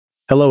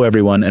Hello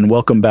everyone and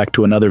welcome back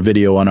to another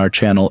video on our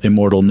channel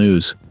Immortal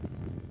News.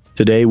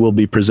 Today we'll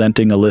be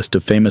presenting a list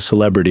of famous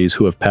celebrities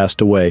who have passed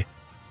away,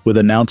 with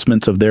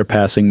announcements of their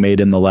passing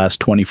made in the last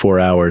 24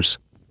 hours.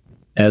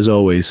 As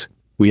always,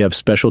 we have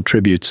special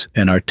tributes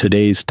in our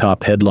Today's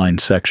Top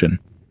Headlines section.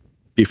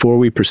 Before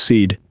we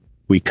proceed,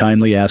 we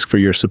kindly ask for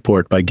your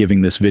support by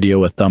giving this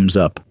video a thumbs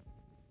up.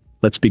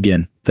 Let's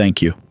begin.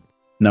 Thank you.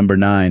 Number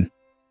 9.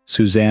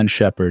 Suzanne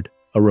Shepherd,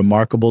 a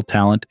remarkable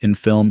talent in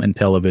film and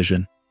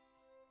television.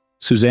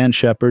 Suzanne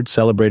Shepherd,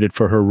 celebrated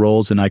for her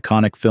roles in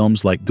iconic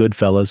films like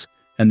Goodfellas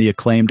and the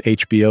acclaimed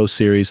HBO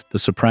series The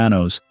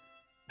Sopranos,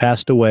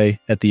 passed away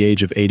at the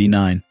age of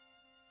 89.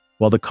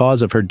 While the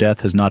cause of her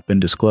death has not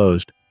been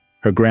disclosed,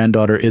 her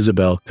granddaughter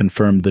Isabel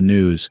confirmed the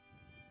news.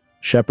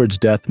 Shepherd's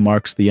death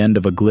marks the end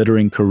of a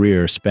glittering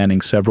career spanning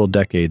several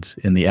decades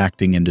in the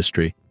acting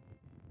industry.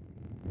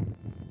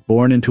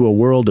 Born into a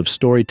world of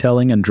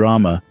storytelling and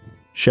drama,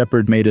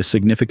 Shepherd made a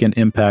significant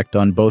impact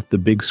on both the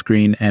big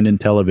screen and in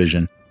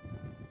television.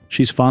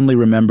 She's fondly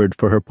remembered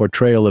for her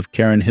portrayal of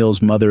Karen Hill's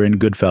mother in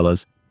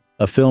Goodfellas,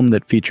 a film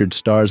that featured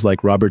stars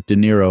like Robert De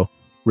Niro,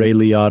 Ray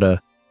Liotta,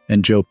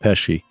 and Joe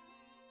Pesci.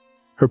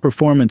 Her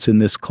performance in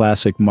this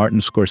classic Martin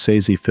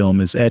Scorsese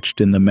film is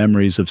etched in the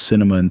memories of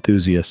cinema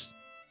enthusiasts.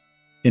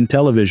 In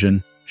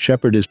television,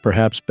 Shepherd is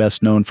perhaps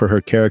best known for her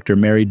character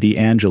Mary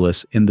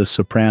DeAngelis in The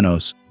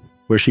Sopranos,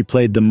 where she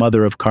played the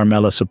mother of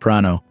Carmela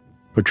Soprano,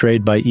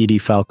 portrayed by Edie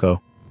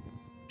Falco.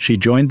 She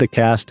joined the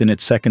cast in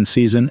its second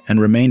season and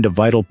remained a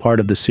vital part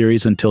of the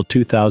series until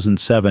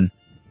 2007,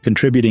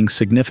 contributing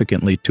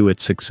significantly to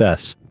its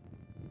success.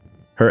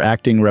 Her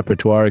acting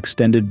repertoire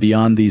extended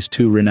beyond these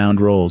two renowned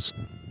roles.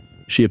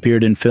 She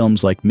appeared in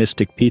films like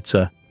Mystic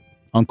Pizza,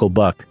 Uncle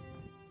Buck,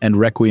 and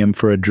Requiem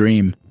for a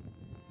Dream.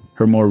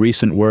 Her more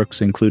recent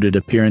works included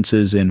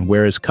appearances in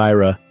Where is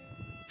Kyra,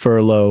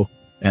 Furlough,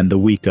 and The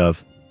Week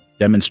Of,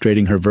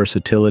 demonstrating her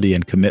versatility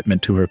and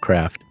commitment to her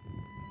craft.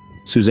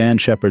 Suzanne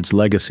Shepherd's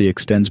legacy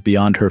extends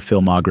beyond her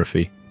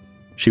filmography.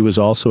 She was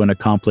also an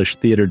accomplished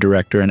theater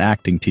director and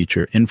acting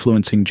teacher,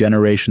 influencing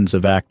generations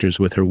of actors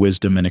with her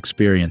wisdom and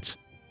experience.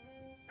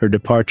 Her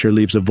departure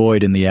leaves a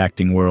void in the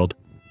acting world,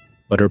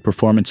 but her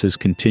performances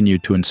continue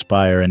to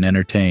inspire and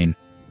entertain.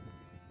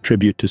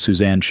 Tribute to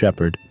Suzanne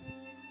Shepherd.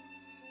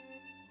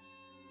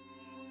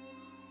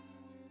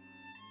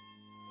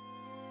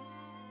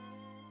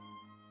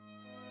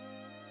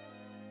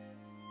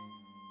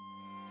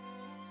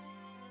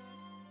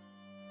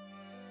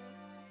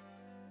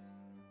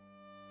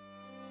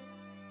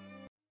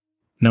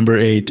 Number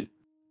 8.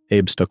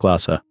 Abe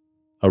Stoklasa,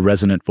 a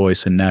resonant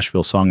voice in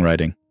Nashville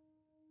songwriting.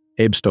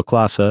 Abe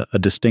Stoklasa, a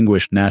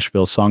distinguished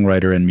Nashville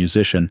songwriter and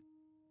musician,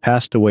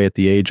 passed away at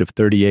the age of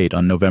 38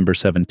 on November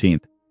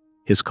 17th.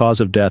 His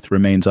cause of death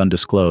remains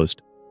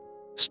undisclosed.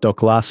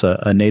 Stoklasa,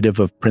 a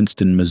native of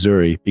Princeton,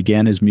 Missouri,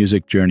 began his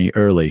music journey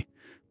early,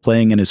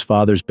 playing in his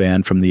father's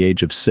band from the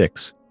age of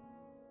 6.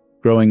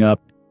 Growing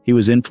up, he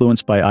was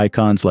influenced by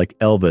icons like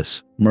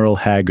Elvis, Merle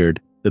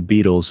Haggard, the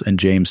Beatles, and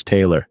James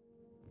Taylor.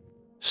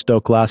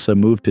 Stoklasa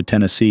moved to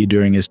Tennessee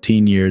during his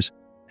teen years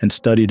and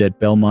studied at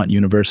Belmont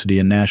University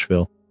in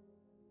Nashville.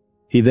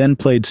 He then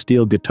played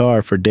steel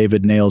guitar for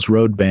David Nail's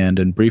road band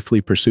and briefly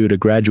pursued a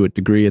graduate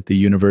degree at the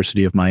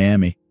University of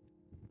Miami.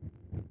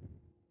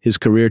 His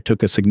career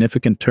took a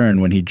significant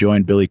turn when he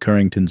joined Billy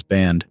Currington's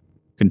band,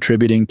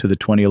 contributing to the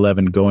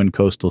 2011 Goin'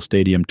 Coastal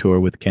Stadium tour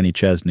with Kenny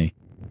Chesney.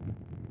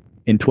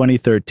 In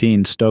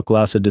 2013,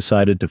 Stoklasa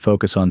decided to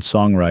focus on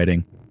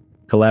songwriting,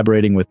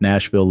 collaborating with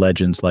Nashville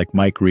legends like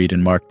Mike Reed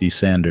and Mark D.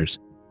 Sanders.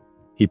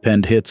 He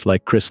penned hits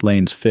like Chris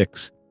Lane's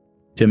Fix,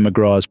 Tim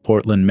McGraw's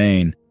Portland,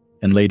 Maine,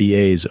 and Lady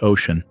A's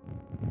Ocean.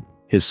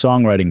 His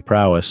songwriting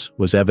prowess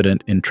was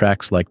evident in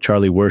tracks like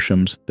Charlie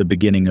Worsham's The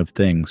Beginning of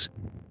Things,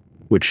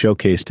 which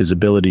showcased his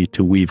ability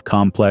to weave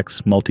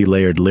complex,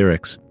 multi-layered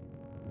lyrics.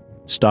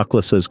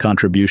 Stoklasa's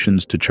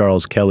contributions to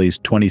Charles Kelly's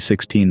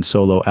 2016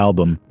 solo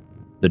album,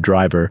 The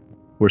Driver,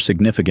 were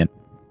significant,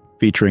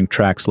 featuring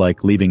tracks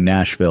like Leaving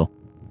Nashville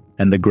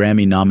and the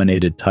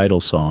Grammy-nominated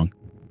title song.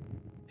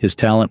 His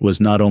talent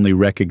was not only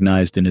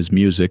recognized in his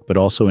music but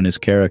also in his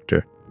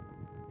character.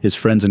 His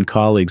friends and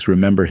colleagues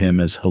remember him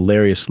as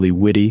hilariously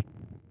witty,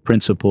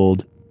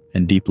 principled,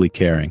 and deeply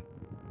caring.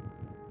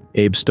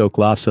 Abe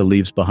Stoklasa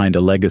leaves behind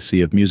a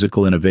legacy of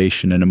musical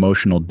innovation and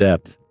emotional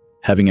depth,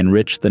 having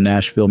enriched the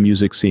Nashville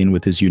music scene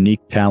with his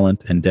unique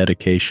talent and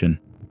dedication.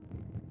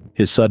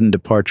 His sudden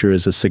departure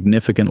is a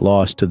significant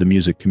loss to the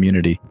music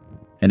community,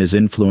 and his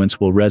influence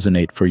will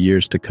resonate for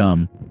years to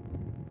come.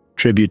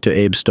 Tribute to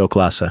Abe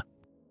Stoklasa.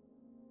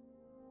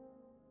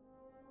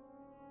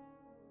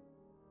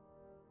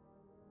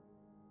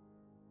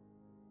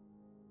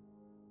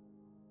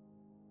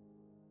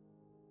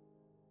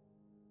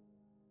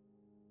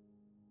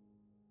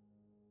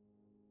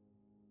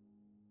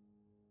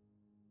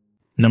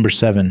 Number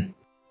 7.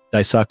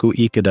 Daisaku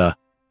Ikeda,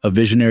 a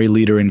visionary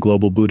leader in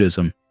global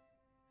Buddhism.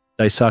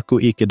 Daisaku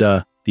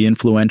Ikeda, the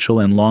influential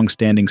and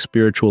long-standing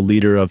spiritual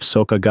leader of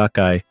Soka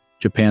Gakkai,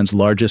 Japan's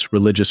largest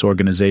religious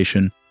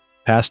organization,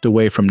 passed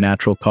away from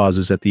natural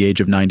causes at the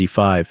age of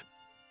 95.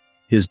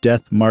 His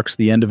death marks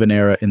the end of an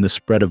era in the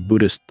spread of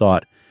Buddhist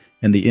thought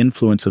and the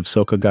influence of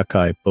Soka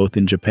Gakkai both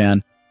in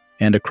Japan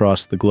and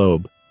across the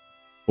globe.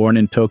 Born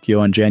in Tokyo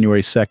on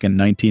January 2,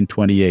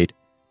 1928,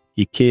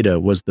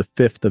 Ikeda was the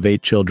fifth of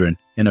 8 children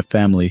in a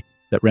family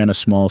that ran a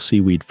small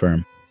seaweed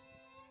firm.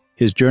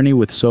 His journey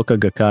with Soka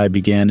Gakkai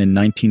began in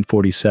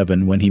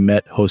 1947 when he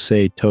met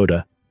Jose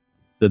Toda,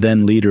 the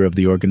then leader of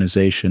the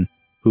organization,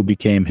 who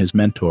became his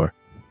mentor.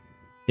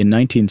 In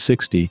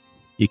 1960,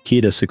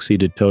 Ikeda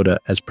succeeded Toda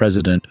as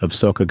president of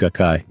Soka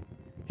Gakkai,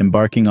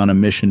 embarking on a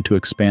mission to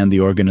expand the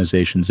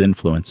organization's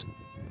influence.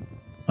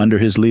 Under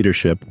his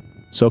leadership,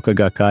 Soka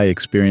Gakkai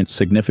experienced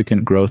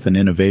significant growth and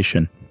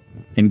innovation,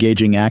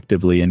 engaging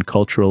actively in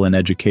cultural and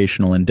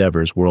educational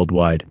endeavors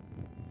worldwide.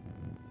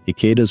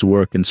 Ikeda's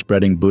work in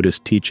spreading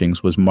Buddhist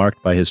teachings was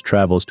marked by his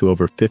travels to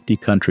over 50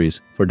 countries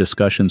for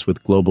discussions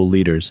with global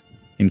leaders,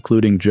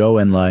 including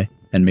Zhou Enlai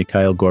and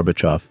Mikhail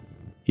Gorbachev.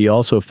 He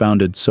also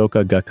founded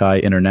Soka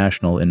Gakkai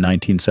International in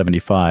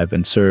 1975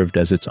 and served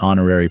as its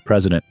honorary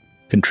president,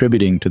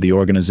 contributing to the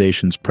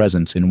organization's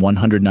presence in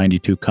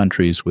 192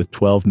 countries with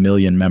 12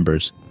 million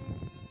members.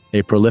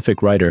 A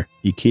prolific writer,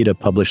 Ikeda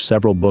published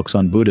several books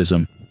on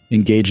Buddhism,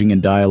 engaging in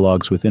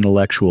dialogues with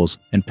intellectuals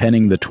and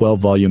penning the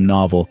 12-volume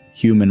novel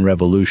Human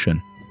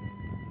Revolution.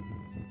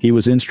 He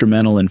was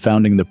instrumental in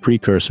founding the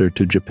precursor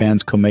to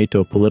Japan's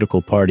Komeito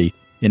political party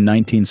in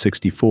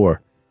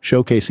 1964,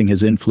 showcasing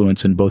his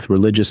influence in both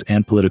religious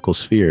and political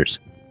spheres.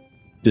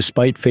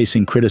 Despite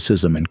facing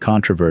criticism and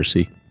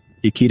controversy,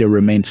 Ikeda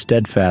remained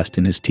steadfast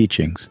in his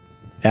teachings,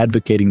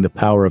 advocating the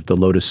power of the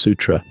Lotus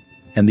Sutra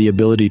and the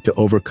ability to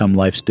overcome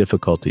life's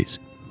difficulties.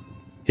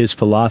 His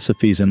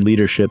philosophies and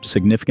leadership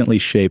significantly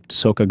shaped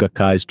Soka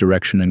Gakkai's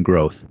direction and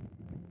growth.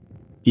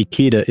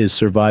 Ikeda is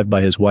survived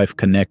by his wife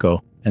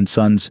Kaneko and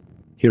sons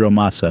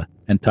Hiromasa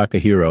and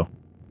Takahiro.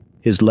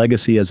 His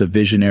legacy as a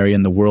visionary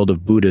in the world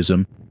of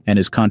Buddhism and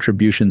his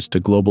contributions to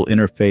global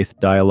interfaith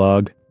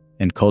dialogue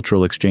and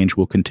cultural exchange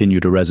will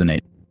continue to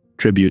resonate.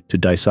 Tribute to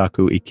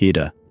Daisaku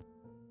Ikeda.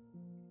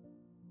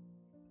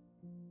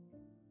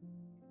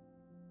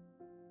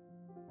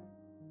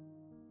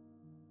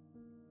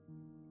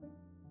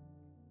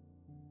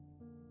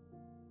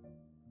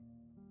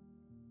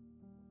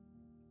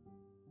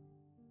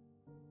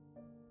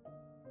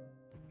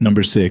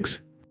 Number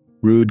 6.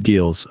 Ruud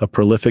Geels, a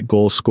prolific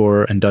goal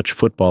scorer and Dutch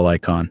football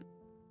icon.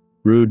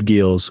 Ruud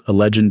Geels, a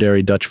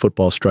legendary Dutch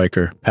football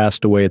striker,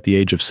 passed away at the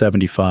age of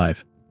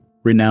 75.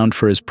 Renowned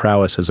for his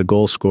prowess as a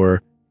goal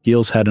scorer,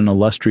 Geels had an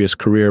illustrious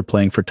career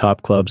playing for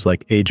top clubs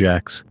like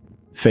Ajax,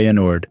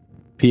 Feyenoord,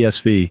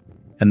 PSV,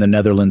 and the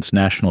Netherlands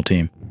national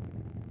team.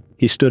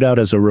 He stood out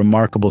as a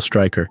remarkable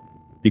striker,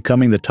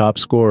 becoming the top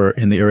scorer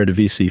in the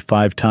Eredivisie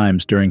 5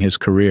 times during his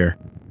career.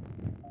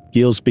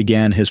 Geels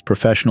began his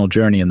professional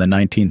journey in the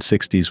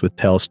 1960s with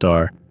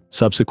Telstar,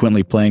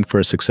 subsequently playing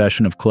for a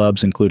succession of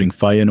clubs including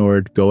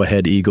Feyenoord, Go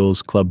Ahead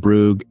Eagles, Club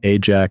Brugge,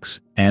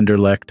 Ajax,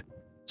 Anderlecht,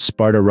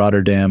 Sparta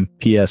Rotterdam,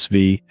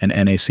 PSV, and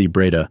NAC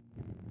Breda.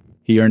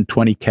 He earned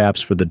 20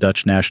 caps for the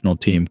Dutch national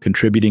team,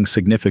 contributing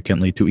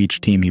significantly to each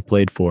team he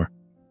played for.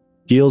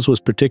 Geels was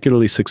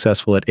particularly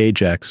successful at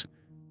Ajax,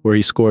 where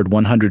he scored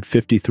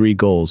 153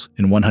 goals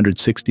in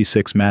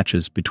 166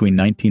 matches between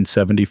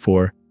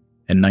 1974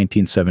 and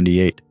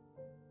 1978.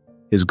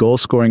 His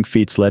goal-scoring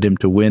feats led him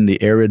to win the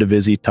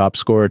Eredivisie top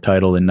scorer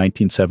title in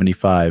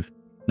 1975,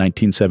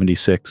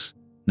 1976,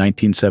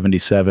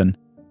 1977,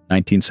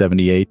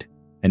 1978,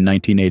 and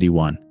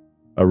 1981,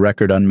 a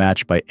record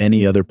unmatched by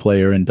any other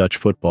player in Dutch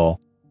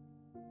football.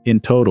 In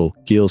total,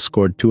 Geels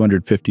scored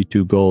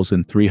 252 goals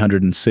in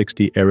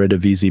 360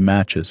 Eredivisie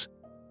matches.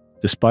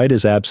 Despite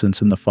his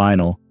absence in the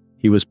final,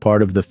 he was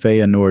part of the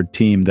Feyenoord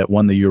team that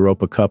won the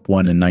Europa Cup in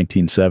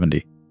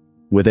 1970.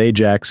 With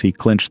Ajax, he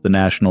clinched the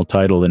national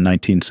title in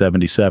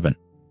 1977.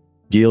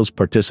 Geels'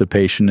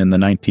 participation in the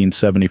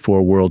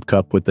 1974 World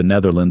Cup with the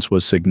Netherlands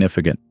was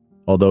significant,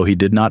 although he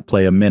did not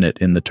play a minute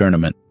in the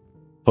tournament.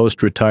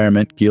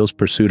 Post-retirement, Geels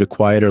pursued a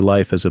quieter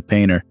life as a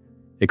painter,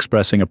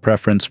 expressing a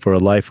preference for a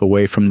life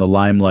away from the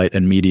limelight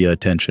and media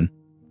attention.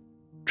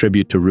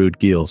 Tribute to Ruud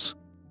Geels.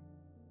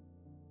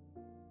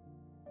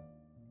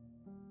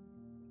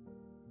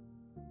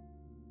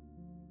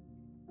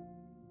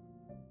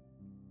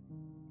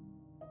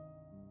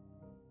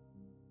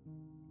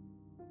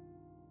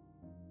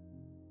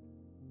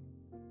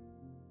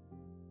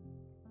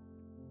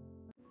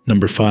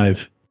 Number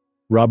 5.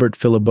 Robert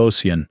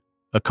Philibosian,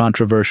 a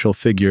controversial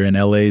figure in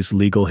LA's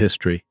legal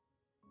history.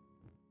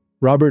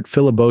 Robert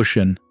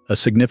Philibosian, a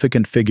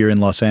significant figure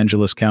in Los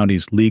Angeles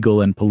County's legal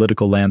and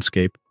political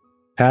landscape,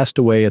 passed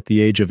away at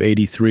the age of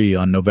 83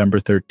 on November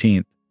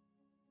 13th.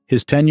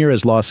 His tenure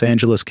as Los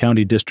Angeles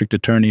County District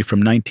Attorney from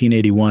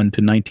 1981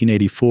 to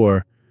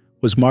 1984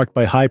 was marked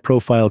by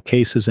high-profile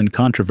cases and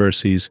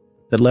controversies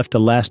that left a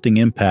lasting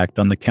impact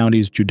on the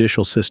county's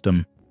judicial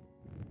system.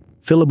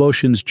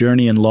 Philibosian's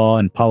journey in law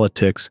and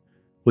politics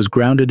was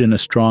grounded in a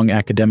strong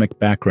academic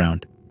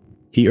background.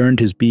 He earned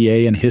his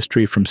BA in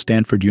history from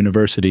Stanford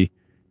University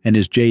and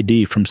his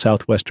JD from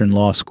Southwestern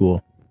Law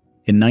School.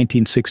 In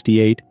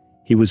 1968,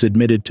 he he was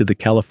admitted to the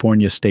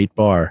California State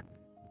Bar,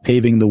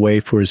 paving the way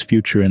for his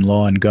future in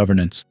law and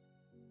governance.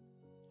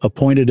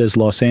 Appointed as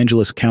Los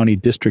Angeles County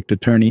District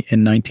Attorney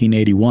in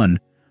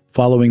 1981,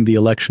 following the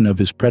election of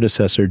his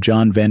predecessor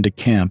John Van de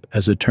Kamp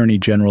as Attorney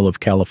General of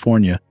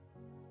California,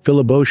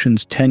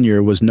 Philiboshen's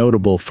tenure was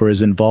notable for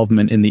his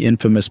involvement in the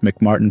infamous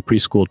McMartin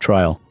preschool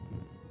trial.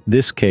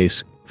 This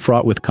case,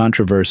 fraught with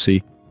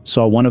controversy,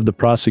 saw one of the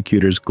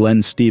prosecutors,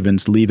 Glenn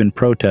Stevens, leave in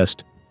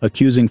protest,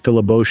 accusing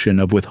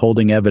Philiboshen of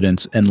withholding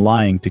evidence and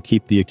lying to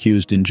keep the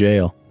accused in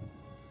jail.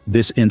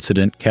 This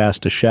incident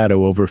cast a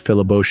shadow over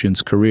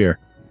Philiboshen's career,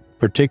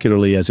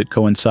 particularly as it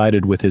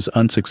coincided with his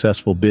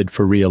unsuccessful bid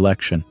for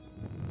re-election.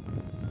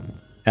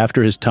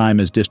 After his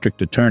time as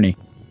district attorney,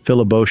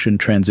 Philiboshen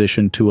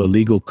transitioned to a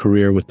legal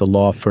career with the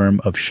law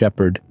firm of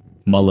Shepherd,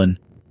 Mullen,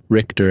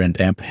 Richter, and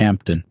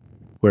Hampton,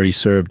 where he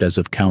served as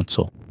of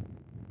counsel.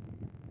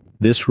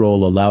 This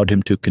role allowed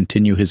him to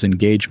continue his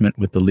engagement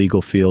with the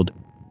legal field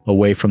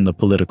away from the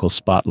political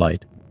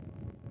spotlight.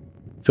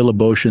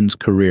 Philiboshen's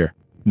career,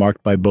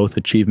 marked by both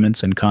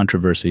achievements and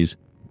controversies,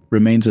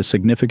 remains a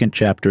significant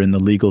chapter in the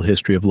legal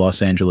history of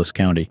Los Angeles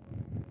County.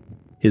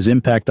 His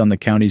impact on the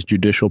county's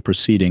judicial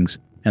proceedings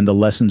and the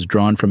lessons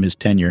drawn from his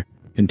tenure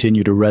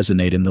continue to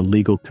resonate in the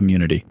legal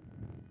community.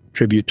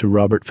 Tribute to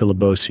Robert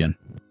Philiboshen.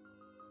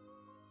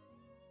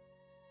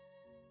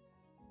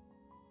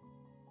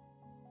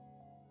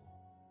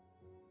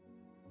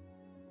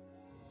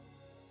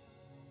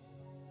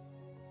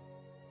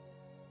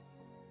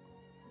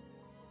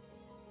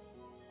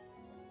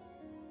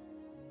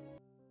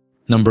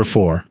 Number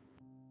 4.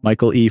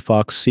 Michael E.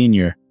 Fox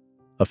Sr.,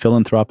 a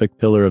philanthropic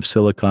pillar of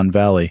Silicon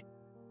Valley.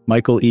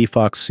 Michael E.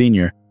 Fox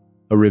Sr.,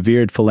 a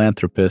revered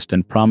philanthropist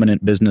and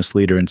prominent business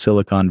leader in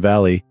Silicon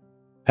Valley,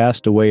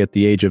 passed away at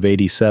the age of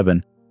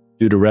 87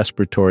 due to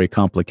respiratory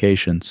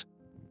complications.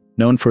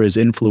 Known for his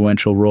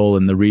influential role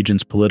in the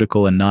region's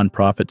political and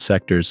nonprofit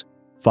sectors,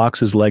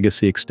 Fox's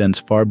legacy extends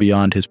far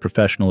beyond his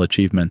professional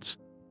achievements.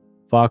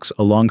 Fox,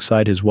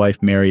 alongside his wife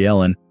Mary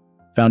Ellen,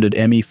 founded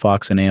M.E.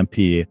 Fox &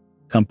 Ampere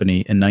Company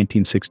in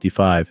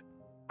 1965,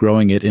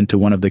 growing it into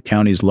one of the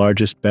county's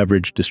largest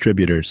beverage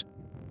distributors.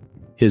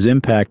 His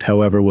impact,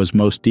 however, was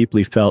most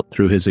deeply felt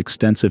through his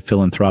extensive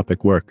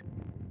philanthropic work.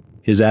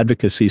 His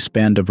advocacy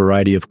spanned a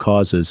variety of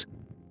causes,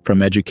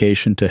 from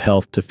education to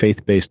health to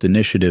faith-based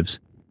initiatives,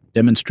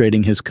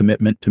 demonstrating his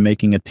commitment to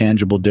making a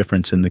tangible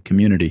difference in the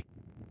community.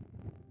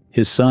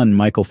 His son,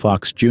 Michael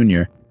Fox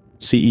Jr.,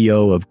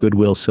 CEO of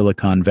Goodwill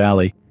Silicon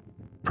Valley,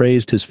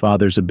 praised his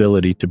father's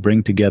ability to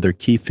bring together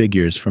key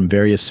figures from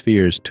various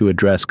spheres to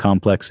address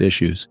complex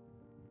issues.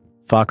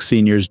 Fox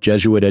Sr.'s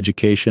Jesuit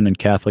education and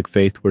Catholic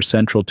faith were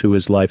central to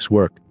his life's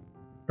work,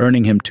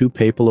 earning him 2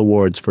 papal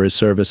awards for his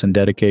service and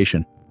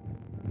dedication.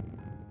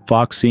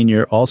 Fox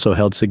Sr. also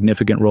held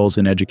significant roles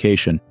in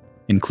education,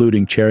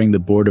 including chairing the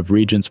Board of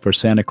Regents for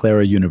Santa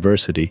Clara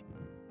University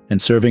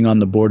and serving on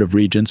the Board of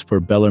Regents for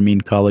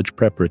Bellarmine College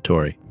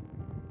Preparatory.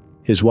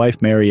 His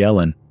wife Mary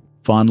Ellen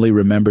fondly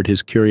remembered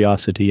his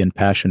curiosity and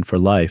passion for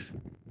life,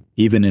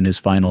 even in his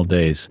final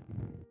days.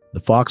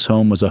 The Fox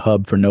home was a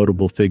hub for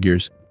notable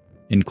figures,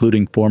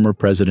 including former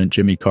President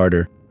Jimmy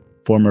Carter,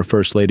 former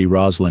First Lady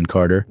Rosalind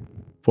Carter,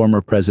 former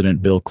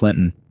President Bill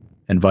Clinton,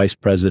 and Vice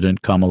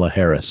President Kamala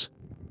Harris.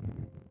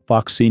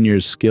 Fox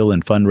Sr.'s skill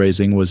in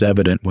fundraising was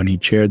evident when he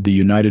chaired the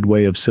United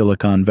Way of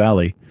Silicon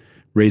Valley,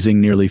 raising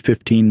nearly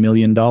 $15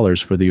 million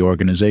for the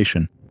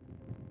organization.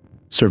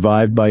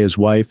 Survived by his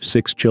wife,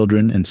 6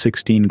 children, and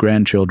 16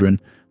 grandchildren,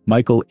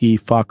 Michael E.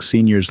 Fox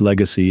Sr.'s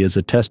legacy is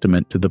a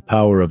testament to the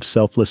power of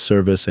selfless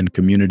service and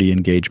community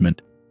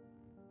engagement.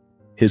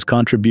 His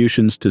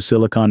contributions to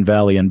Silicon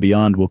Valley and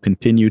beyond will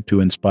continue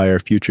to inspire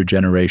future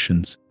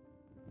generations.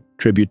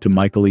 Tribute to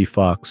Michael E.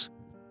 Fox.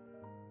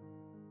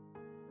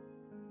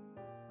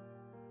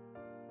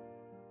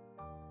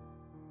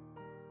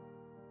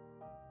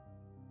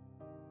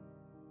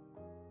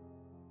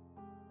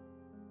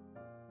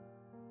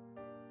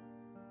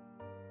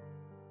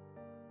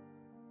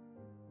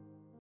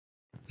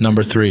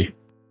 Number 3.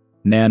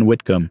 Nan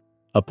Whitcomb,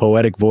 a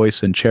poetic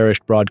voice and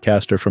cherished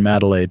broadcaster from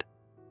Adelaide.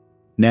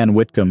 Nan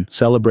Whitcomb,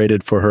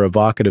 celebrated for her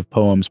evocative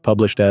poems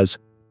published as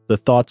The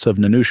Thoughts of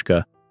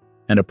Nanushka,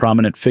 and a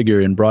prominent figure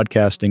in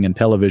broadcasting and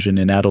television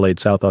in Adelaide,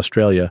 South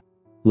Australia,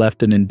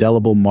 left an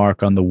indelible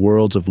mark on the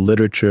worlds of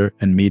literature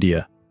and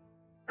media.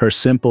 Her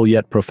simple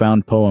yet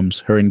profound poems,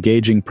 her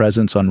engaging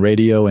presence on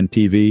radio and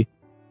TV,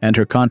 and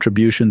her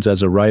contributions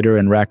as a writer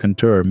and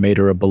raconteur made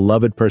her a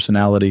beloved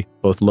personality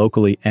both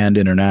locally and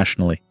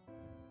internationally.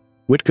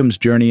 Whitcomb's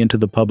journey into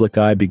the public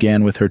eye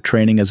began with her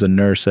training as a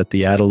nurse at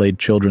the Adelaide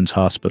Children's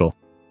Hospital.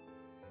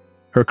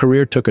 Her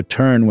career took a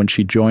turn when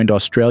she joined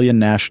Australian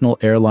National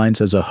Airlines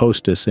as a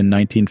hostess in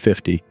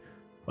 1950,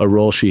 a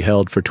role she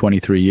held for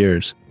 23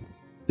 years.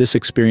 This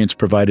experience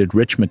provided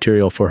rich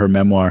material for her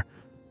memoir,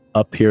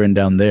 Up Here and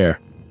Down There,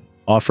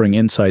 offering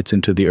insights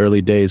into the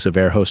early days of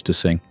air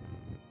hostessing.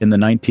 In the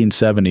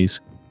 1970s,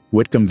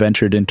 Whitcomb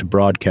ventured into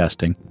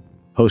broadcasting,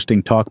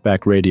 hosting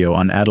talkback radio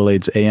on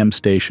Adelaide's AM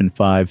station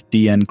 5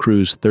 DN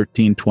Cruise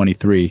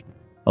 1323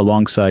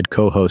 alongside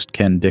co-host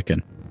Ken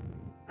Dickin.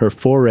 Her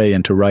foray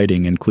into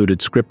writing included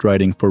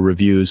scriptwriting for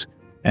reviews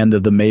and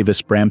The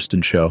Mavis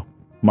Bramston Show,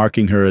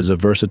 marking her as a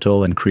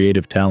versatile and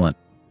creative talent.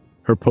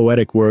 Her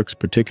poetic works,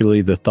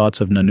 particularly The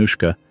Thoughts of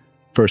Nanushka,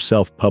 first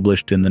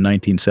self-published in the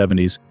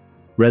 1970s,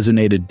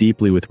 resonated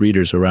deeply with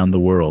readers around the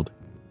world.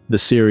 The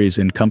series,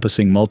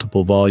 encompassing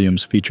multiple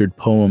volumes, featured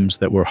poems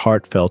that were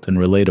heartfelt and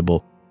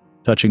relatable,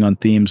 touching on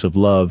themes of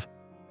love,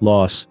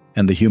 loss,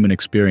 and the human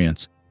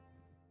experience.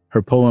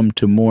 Her poem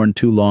To Mourn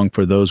Too Long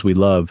for Those We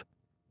Love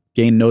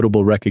gained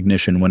notable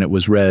recognition when it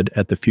was read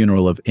at the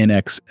funeral of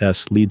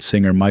INXS lead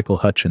singer Michael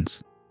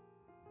Hutchence.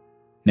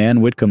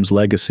 Nan Whitcomb's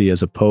legacy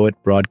as a poet,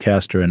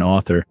 broadcaster, and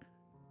author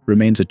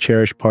remains a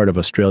cherished part of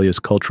Australia's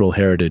cultural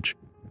heritage.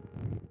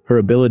 Her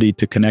ability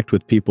to connect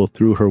with people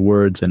through her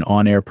words and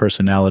on-air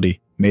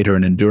personality made her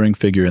an enduring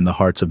figure in the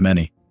hearts of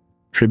many.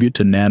 Tribute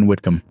to Nan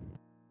Whitcomb.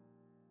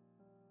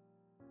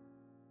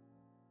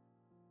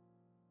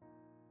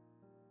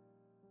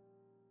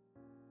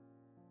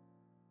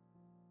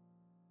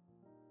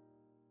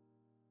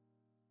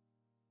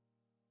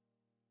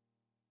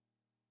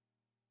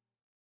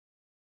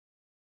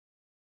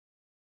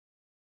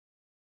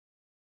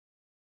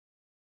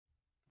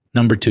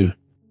 Number 2.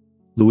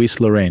 Luis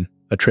Larraín,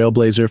 a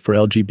trailblazer for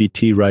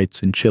LGBT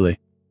rights in Chile.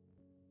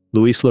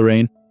 Luis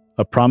Larraín,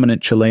 a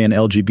prominent Chilean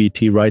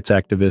LGBT rights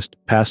activist,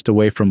 passed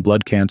away from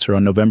blood cancer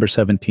on November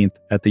 17th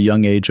at the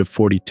young age of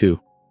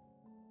 42.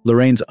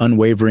 Larraín's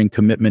unwavering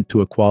commitment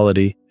to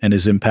equality and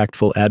his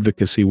impactful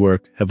advocacy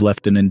work have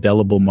left an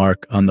indelible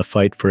mark on the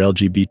fight for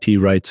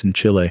LGBT rights in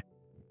Chile.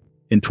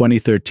 In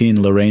 2013,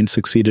 Larraín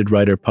succeeded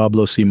writer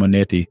Pablo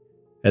Simonetti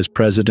as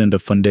president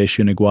of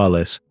Fundación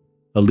Iguales,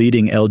 a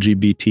leading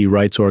LGBT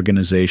rights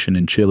organization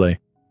in Chile.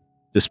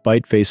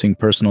 Despite facing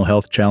personal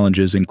health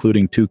challenges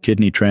including 2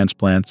 kidney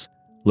transplants,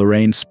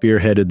 Larraín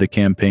spearheaded the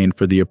campaign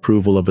for the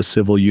approval of a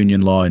civil union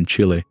law in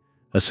Chile,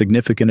 a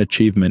significant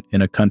achievement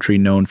in a country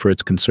known for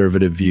its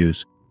conservative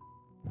views.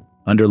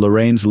 Under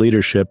Larraín's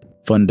leadership,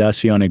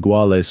 Fundación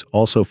Iguales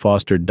also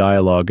fostered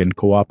dialogue and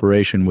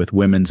cooperation with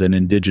women's and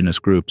indigenous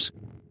groups,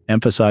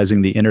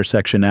 emphasizing the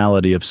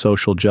intersectionality of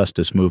social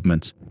justice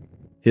movements.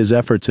 His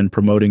efforts in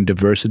promoting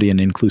diversity and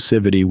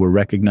inclusivity were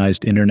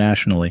recognized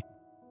internationally,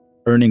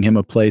 earning him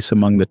a place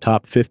among the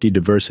top 50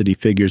 diversity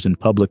figures in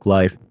public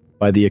life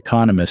by The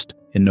Economist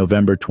in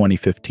November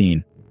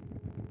 2015.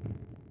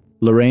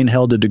 Larraín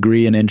held a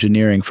degree in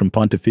engineering from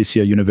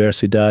Pontificia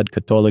Universidad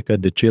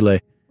Católica de Chile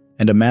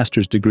and a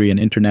master's degree in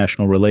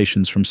international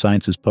relations from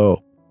Sciences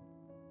Po.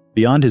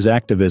 Beyond his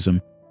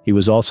activism, he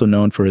was also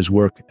known for his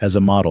work as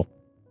a model.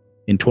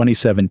 In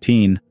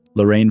 2017,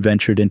 Larraín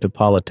ventured into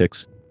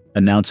politics,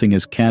 announcing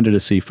his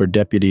candidacy for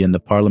deputy in the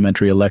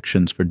parliamentary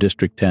elections for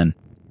District 10.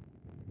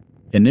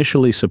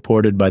 Initially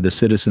supported by the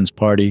Citizens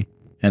Party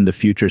and the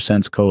Future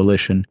Sense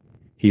coalition,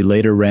 he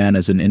later ran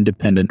as an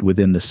independent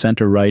within the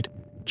center-right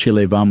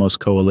Chile Vamos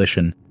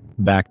coalition,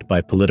 backed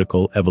by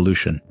Political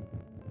Evolution.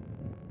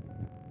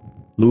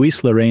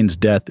 Luis Larraín's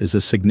death is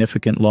a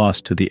significant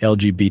loss to the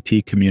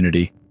LGBT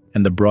community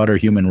and the broader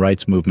human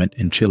rights movement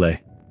in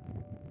Chile.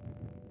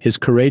 His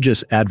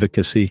courageous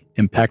advocacy,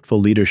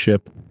 impactful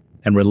leadership,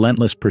 and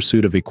relentless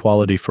pursuit of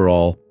equality for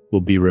all will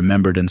be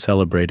remembered and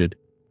celebrated.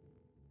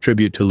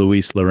 Tribute to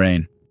Luis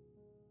Larraín.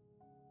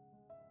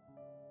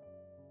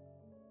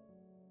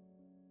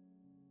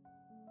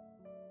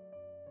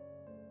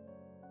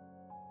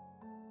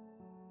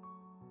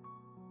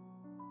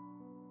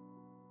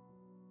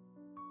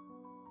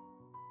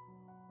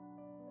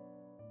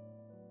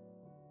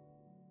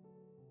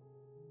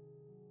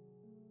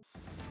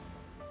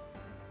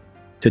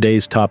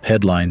 Today's top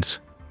headlines.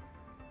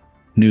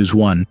 News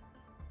 1.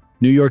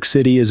 New York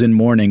City is in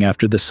mourning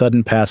after the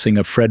sudden passing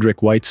of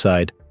Frederick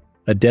Whiteside,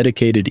 a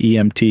dedicated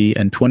EMT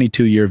and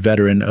 22-year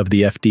veteran of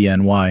the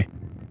FDNY.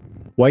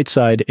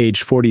 Whiteside,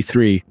 aged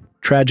 43,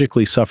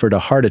 tragically suffered a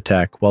heart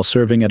attack while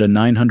serving at a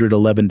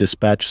 911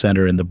 dispatch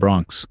center in the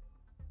Bronx.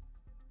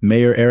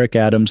 Mayor Eric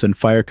Adams and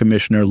Fire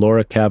Commissioner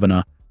Laura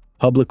Kavanaugh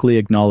publicly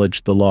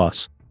acknowledged the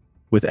loss,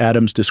 with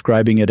Adams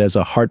describing it as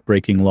a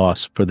heartbreaking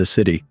loss for the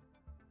city.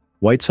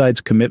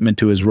 Whiteside's commitment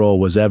to his role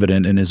was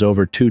evident in his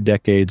over 2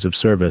 decades of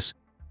service,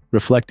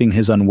 reflecting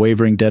his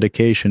unwavering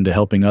dedication to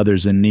helping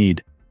others in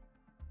need.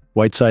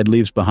 Whiteside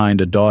leaves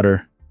behind a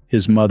daughter,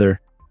 his mother,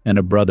 and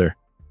a brother,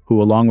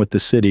 who along with the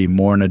city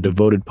mourn a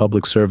devoted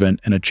public servant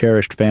and a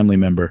cherished family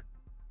member.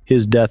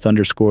 His death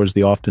underscores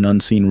the often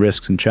unseen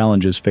risks and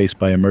challenges faced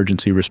by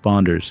emergency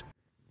responders.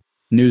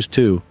 News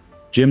 2.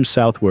 Jim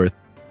Southworth,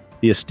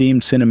 the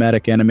esteemed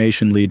cinematic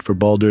animation lead for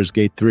Baldur's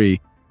Gate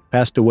 3,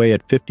 passed away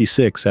at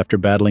 56 after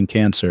battling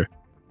cancer.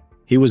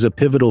 He was a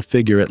pivotal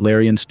figure at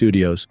Larian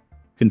Studios,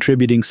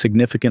 contributing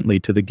significantly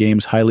to the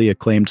game's highly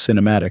acclaimed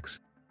cinematics.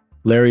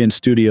 Larian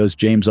Studios'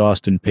 James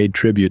Austin paid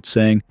tribute,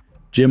 saying,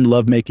 "Jim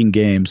loved making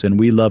games and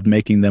we loved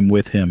making them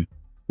with him.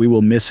 We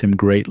will miss him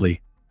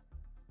greatly."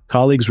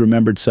 Colleagues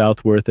remembered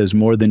Southworth as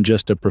more than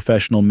just a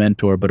professional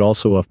mentor but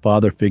also a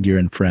father figure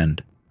and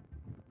friend.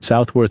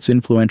 Southworth's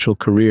influential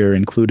career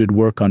included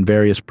work on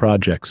various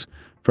projects,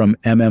 from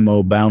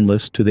MMO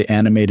Boundless to the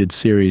animated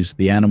series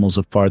The Animals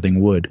of Farthing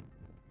Wood.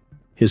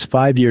 His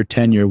 5-year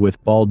tenure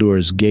with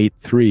Baldur's Gate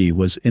 3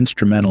 was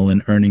instrumental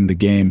in earning the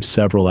game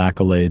several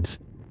accolades,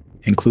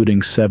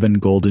 including 7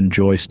 Golden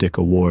Joystick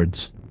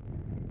Awards.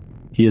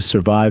 He is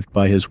survived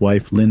by his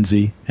wife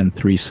Lindsay and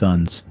 3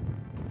 sons.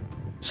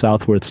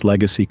 Southworth's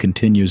legacy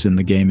continues in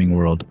the gaming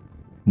world,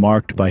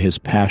 marked by his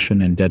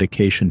passion and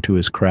dedication to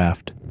his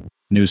craft.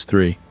 News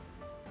 3.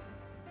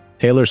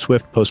 Taylor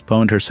Swift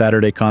postponed her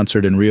Saturday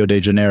concert in Rio de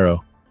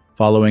Janeiro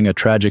following a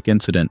tragic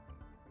incident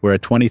where a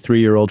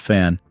 23-year-old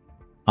fan,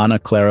 Ana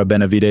Clara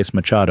Benavides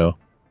Machado,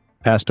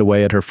 passed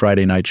away at her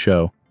Friday night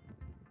show.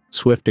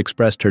 Swift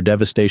expressed her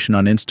devastation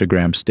on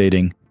Instagram,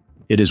 stating,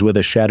 "It is with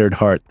a shattered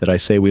heart that I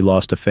say we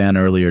lost a fan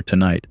earlier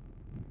tonight."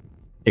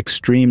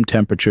 Extreme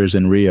temperatures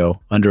in Rio,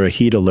 under a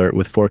heat alert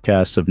with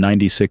forecasts of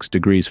 96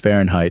 degrees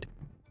Fahrenheit,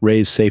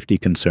 raised safety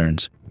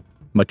concerns.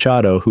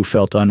 Machado, who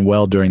felt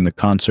unwell during the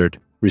concert,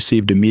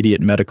 received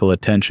immediate medical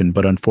attention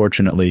but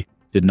unfortunately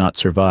did not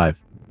survive.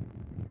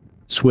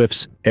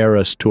 Swift's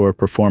Eras Tour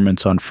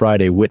performance on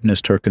Friday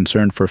witnessed her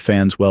concern for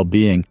fans'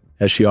 well-being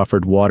as she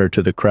offered water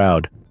to the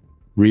crowd.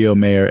 Rio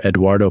Mayor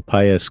Eduardo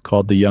Paez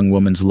called the young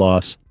woman's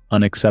loss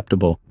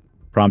unacceptable,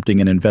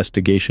 prompting an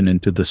investigation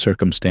into the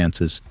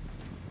circumstances.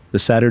 The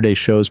Saturday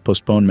show's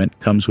postponement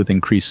comes with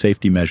increased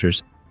safety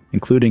measures,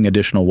 including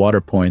additional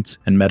water points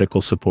and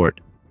medical support.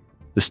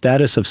 The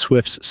status of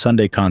Swift's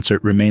Sunday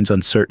concert remains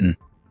uncertain,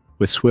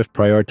 with Swift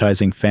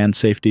prioritizing fan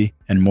safety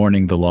and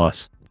mourning the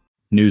loss.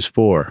 News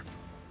 4.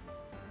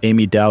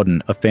 Amy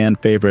Dowden, a fan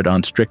favorite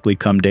on Strictly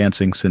Come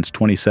Dancing since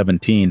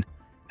 2017,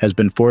 has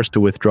been forced to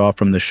withdraw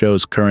from the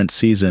show's current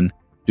season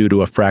due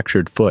to a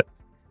fractured foot.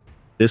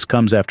 This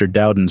comes after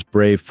Dowden's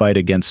brave fight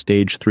against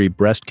stage 3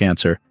 breast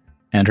cancer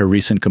and her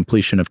recent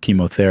completion of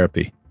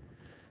chemotherapy.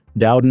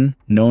 Dowden,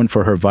 known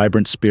for her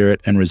vibrant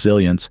spirit and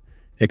resilience,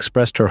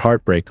 expressed her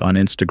heartbreak on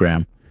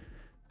Instagram,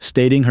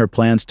 stating her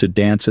plans to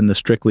dance in the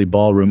Strictly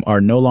Ballroom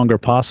are no longer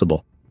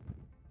possible.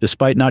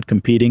 Despite not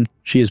competing,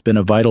 she has been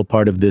a vital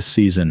part of this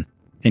season,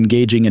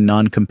 engaging in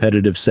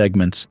non-competitive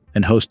segments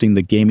and hosting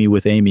the Gamey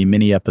with Amy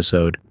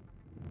mini-episode.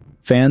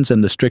 Fans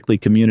and the Strictly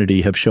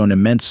community have shown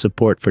immense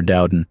support for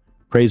Dowden,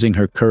 praising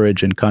her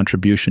courage and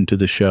contribution to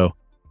the show.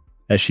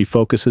 As she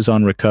focuses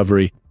on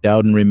recovery,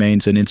 Dowden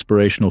remains an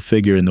inspirational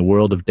figure in the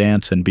world of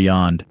dance and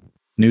beyond.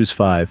 News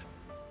 5.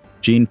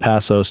 Jean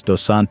Passos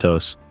dos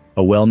Santos,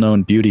 a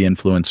well-known beauty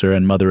influencer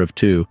and mother of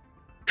 2,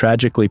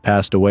 tragically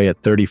passed away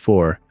at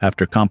 34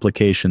 after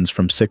complications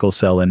from sickle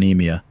cell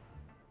anemia.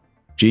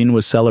 Jean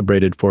was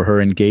celebrated for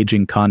her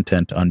engaging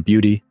content on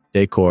beauty,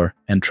 decor,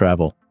 and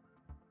travel.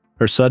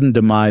 Her sudden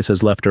demise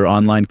has left her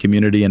online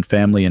community and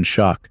family in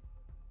shock.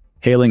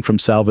 Hailing from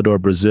Salvador,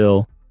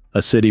 Brazil,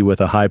 a city with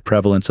a high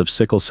prevalence of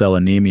sickle cell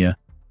anemia,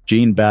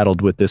 Jean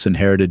battled with this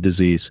inherited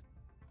disease,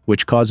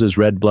 which causes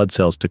red blood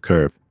cells to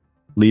curve,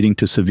 leading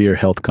to severe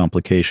health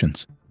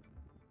complications.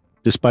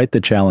 Despite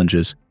the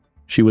challenges,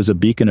 she was a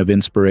beacon of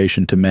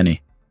inspiration to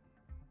many.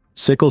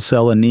 Sickle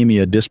cell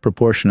anemia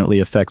disproportionately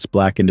affects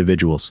Black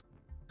individuals,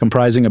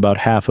 comprising about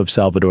half of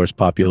Salvador's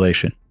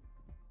population.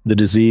 The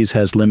disease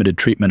has limited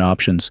treatment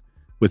options,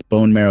 with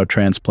bone marrow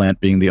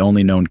transplant being the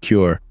only known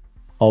cure,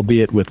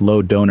 albeit with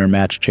low donor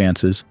match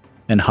chances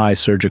and high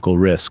surgical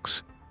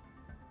risks.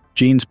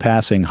 Jean's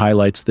passing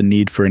highlights the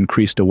need for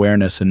increased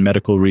awareness and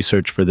medical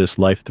research for this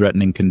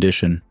life-threatening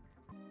condition.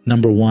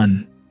 Number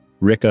 1.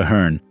 Rick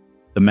Ahern,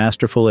 the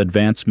masterful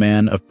advance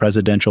man of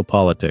presidential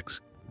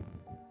politics.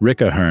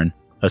 Rick Ahern,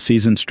 a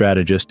seasoned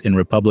strategist in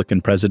Republican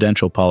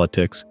presidential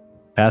politics,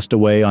 passed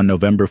away on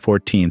November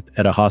 14th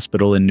at a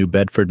hospital in New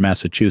Bedford,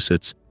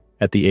 Massachusetts,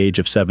 at the age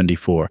of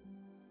 74.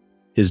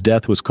 His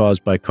death was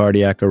caused by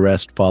cardiac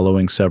arrest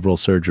following several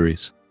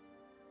surgeries.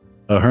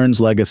 Ahern's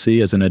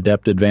legacy as an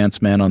adept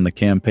advance man on the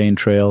campaign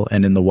trail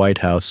and in the White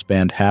House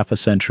spanned half a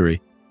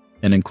century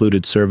and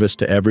included service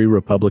to every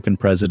Republican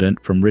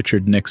president from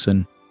Richard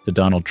Nixon to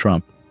Donald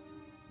Trump.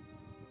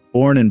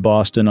 Born in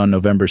Boston on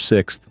November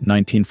 6,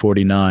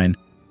 1949,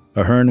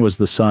 Ahern was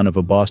the son of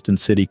a Boston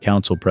City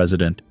Council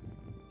president.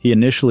 He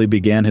initially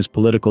began his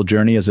political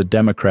journey as a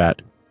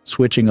Democrat,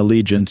 switching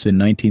allegiance in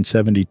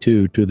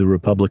 1972 to the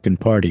Republican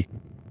Party.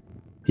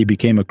 He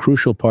became a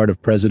crucial part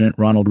of President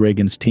Ronald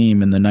Reagan's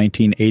team in the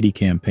 1980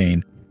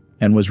 campaign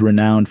and was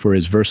renowned for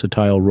his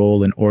versatile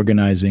role in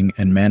organizing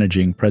and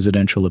managing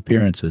presidential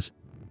appearances.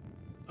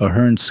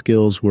 Ahern's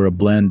skills were a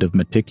blend of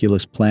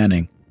meticulous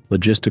planning,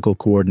 logistical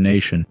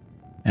coordination,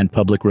 and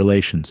public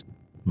relations,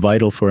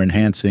 vital for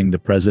enhancing the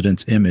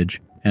president's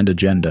image and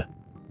agenda.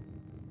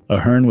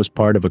 Ahern was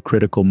part of a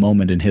critical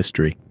moment in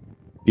history,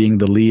 being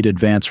the lead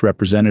advance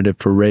representative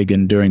for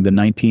Reagan during the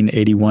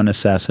 1981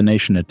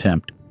 assassination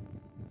attempt.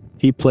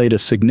 He played a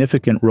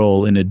significant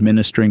role in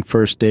administering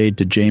first aid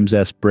to James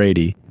S.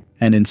 Brady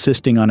and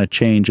insisting on a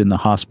change in the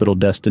hospital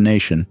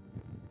destination,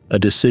 a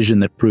decision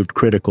that proved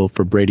critical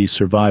for Brady's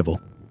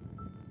survival.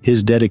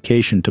 His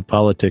dedication to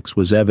politics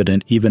was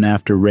evident even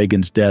after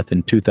Reagan's death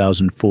in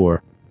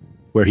 2004,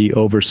 where he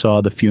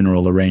oversaw the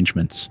funeral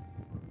arrangements.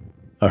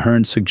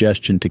 Ahern's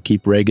suggestion to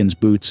keep Reagan's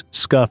boots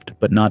scuffed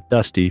but not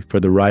dusty for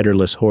the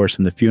riderless horse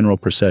in the funeral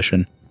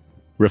procession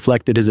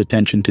reflected his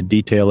attention to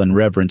detail and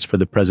reverence for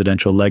the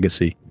presidential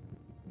legacy.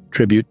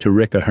 Tribute to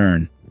Rick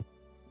Ahern.